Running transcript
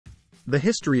The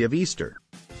history of Easter.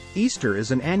 Easter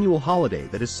is an annual holiday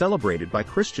that is celebrated by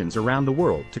Christians around the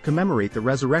world to commemorate the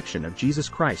resurrection of Jesus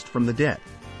Christ from the dead.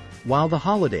 While the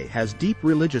holiday has deep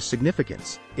religious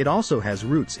significance, it also has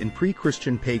roots in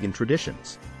pre-Christian pagan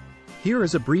traditions. Here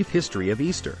is a brief history of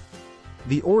Easter.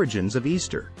 The origins of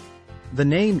Easter. The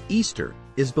name Easter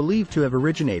is believed to have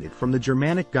originated from the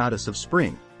Germanic goddess of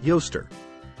spring, Eostre.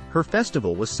 Her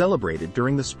festival was celebrated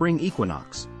during the spring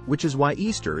equinox, which is why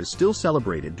Easter is still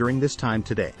celebrated during this time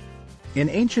today. In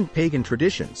ancient pagan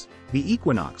traditions, the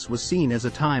equinox was seen as a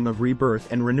time of rebirth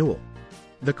and renewal.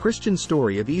 The Christian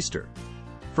story of Easter.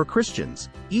 For Christians,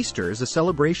 Easter is a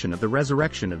celebration of the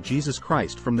resurrection of Jesus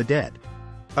Christ from the dead.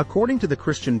 According to the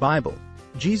Christian Bible,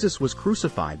 Jesus was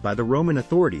crucified by the Roman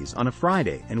authorities on a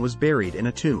Friday and was buried in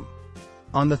a tomb.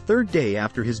 On the third day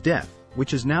after his death,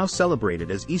 which is now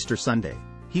celebrated as Easter Sunday,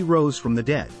 he rose from the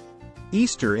dead.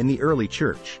 Easter in the early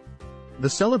church. The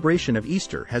celebration of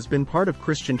Easter has been part of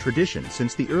Christian tradition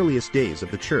since the earliest days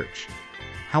of the church.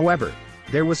 However,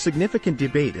 there was significant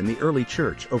debate in the early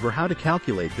church over how to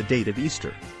calculate the date of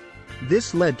Easter.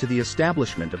 This led to the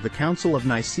establishment of the Council of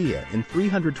Nicaea in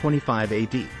 325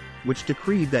 AD, which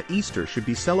decreed that Easter should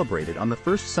be celebrated on the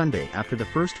first Sunday after the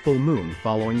first full moon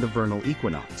following the vernal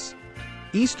equinox.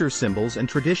 Easter symbols and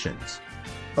traditions.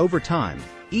 Over time,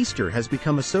 Easter has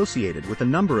become associated with a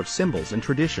number of symbols and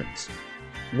traditions.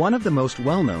 One of the most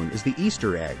well-known is the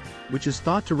Easter egg, which is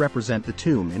thought to represent the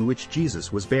tomb in which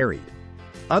Jesus was buried.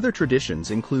 Other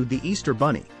traditions include the Easter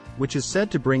bunny, which is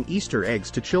said to bring Easter eggs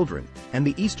to children, and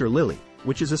the Easter lily,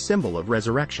 which is a symbol of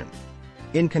resurrection.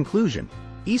 In conclusion,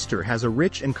 Easter has a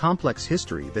rich and complex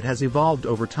history that has evolved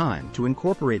over time to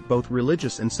incorporate both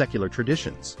religious and secular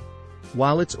traditions.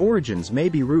 While its origins may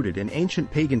be rooted in ancient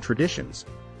pagan traditions,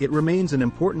 it remains an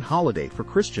important holiday for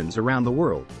Christians around the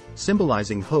world,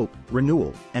 symbolizing hope,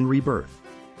 renewal, and rebirth.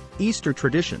 Easter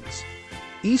traditions.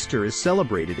 Easter is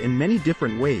celebrated in many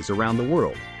different ways around the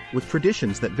world, with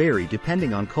traditions that vary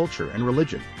depending on culture and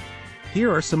religion.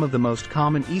 Here are some of the most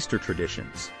common Easter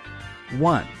traditions.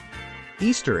 1.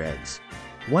 Easter eggs.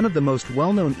 One of the most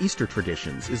well-known Easter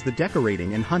traditions is the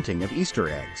decorating and hunting of Easter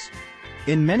eggs.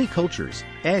 In many cultures,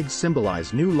 eggs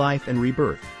symbolize new life and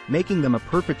rebirth, making them a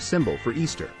perfect symbol for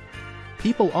Easter.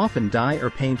 People often dye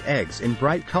or paint eggs in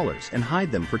bright colors and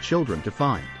hide them for children to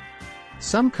find.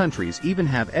 Some countries even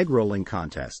have egg-rolling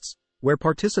contests, where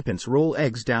participants roll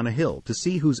eggs down a hill to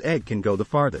see whose egg can go the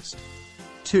farthest.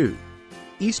 2.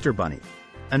 Easter bunny.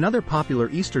 Another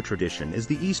popular Easter tradition is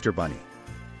the Easter bunny.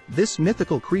 This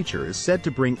mythical creature is said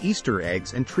to bring Easter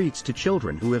eggs and treats to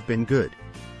children who have been good.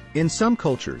 In some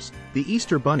cultures, the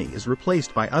Easter bunny is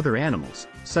replaced by other animals,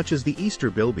 such as the Easter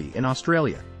bilby in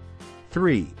Australia.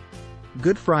 3.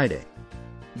 Good Friday.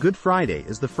 Good Friday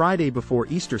is the Friday before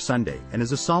Easter Sunday and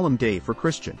is a solemn day for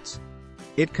Christians.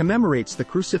 It commemorates the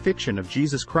crucifixion of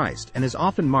Jesus Christ and is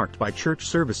often marked by church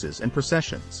services and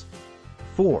processions.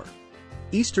 4.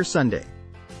 Easter Sunday.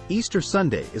 Easter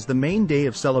Sunday is the main day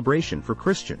of celebration for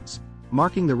Christians,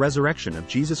 marking the resurrection of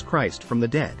Jesus Christ from the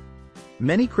dead.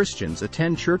 Many Christians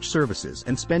attend church services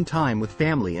and spend time with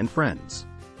family and friends.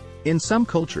 In some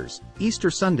cultures, Easter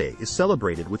Sunday is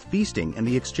celebrated with feasting and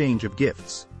the exchange of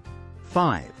gifts.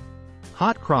 5.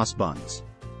 Hot cross buns.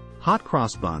 Hot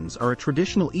cross buns are a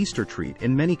traditional Easter treat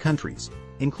in many countries,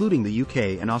 including the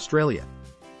UK and Australia.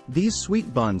 These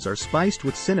sweet buns are spiced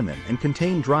with cinnamon and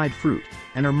contain dried fruit,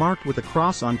 and are marked with a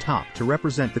cross on top to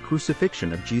represent the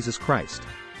crucifixion of Jesus Christ.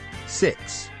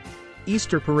 6.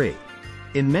 Easter parade.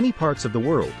 In many parts of the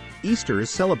world, Easter is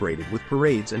celebrated with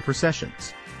parades and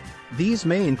processions. These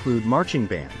may include marching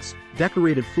bands,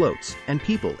 decorated floats, and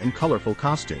people in colorful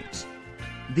costumes.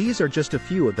 These are just a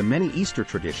few of the many Easter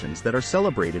traditions that are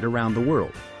celebrated around the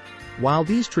world. While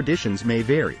these traditions may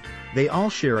vary, they all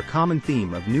share a common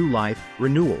theme of new life,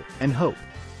 renewal, and hope.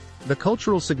 The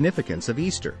cultural significance of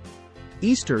Easter.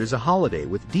 Easter is a holiday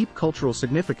with deep cultural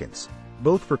significance,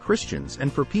 both for Christians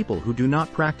and for people who do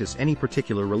not practice any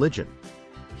particular religion.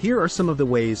 Here are some of the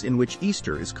ways in which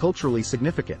Easter is culturally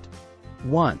significant.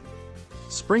 1.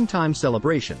 Springtime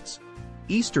celebrations.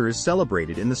 Easter is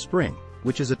celebrated in the spring,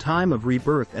 which is a time of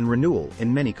rebirth and renewal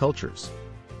in many cultures.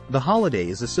 The holiday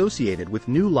is associated with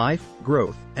new life,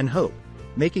 growth, and hope,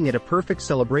 making it a perfect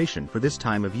celebration for this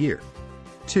time of year.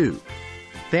 2.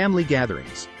 Family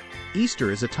gatherings. Easter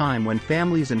is a time when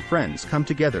families and friends come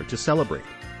together to celebrate.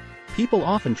 People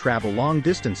often travel long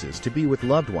distances to be with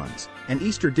loved ones, and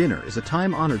Easter dinner is a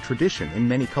time-honored tradition in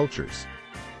many cultures.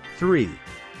 3.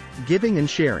 Giving and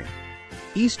sharing.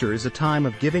 Easter is a time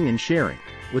of giving and sharing,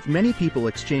 with many people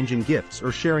exchanging gifts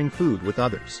or sharing food with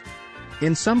others.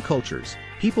 In some cultures,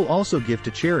 people also give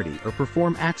to charity or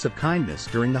perform acts of kindness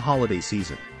during the holiday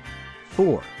season.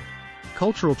 4.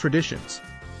 Cultural traditions.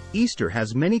 Easter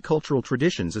has many cultural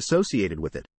traditions associated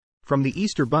with it, from the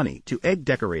Easter bunny to egg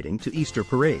decorating to Easter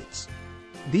parades.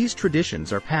 These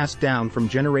traditions are passed down from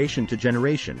generation to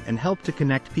generation and help to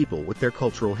connect people with their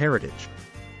cultural heritage.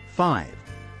 5.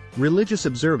 Religious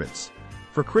observance.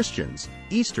 For Christians,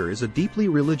 Easter is a deeply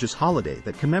religious holiday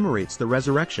that commemorates the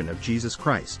resurrection of Jesus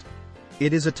Christ.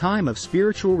 It is a time of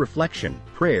spiritual reflection,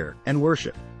 prayer, and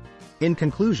worship. In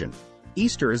conclusion,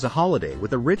 Easter is a holiday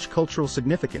with a rich cultural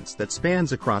significance that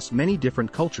spans across many different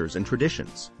cultures and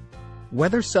traditions.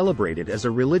 Whether celebrated as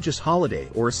a religious holiday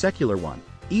or a secular one,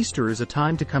 Easter is a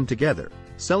time to come together,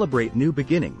 celebrate new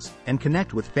beginnings, and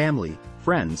connect with family,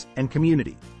 friends, and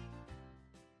community.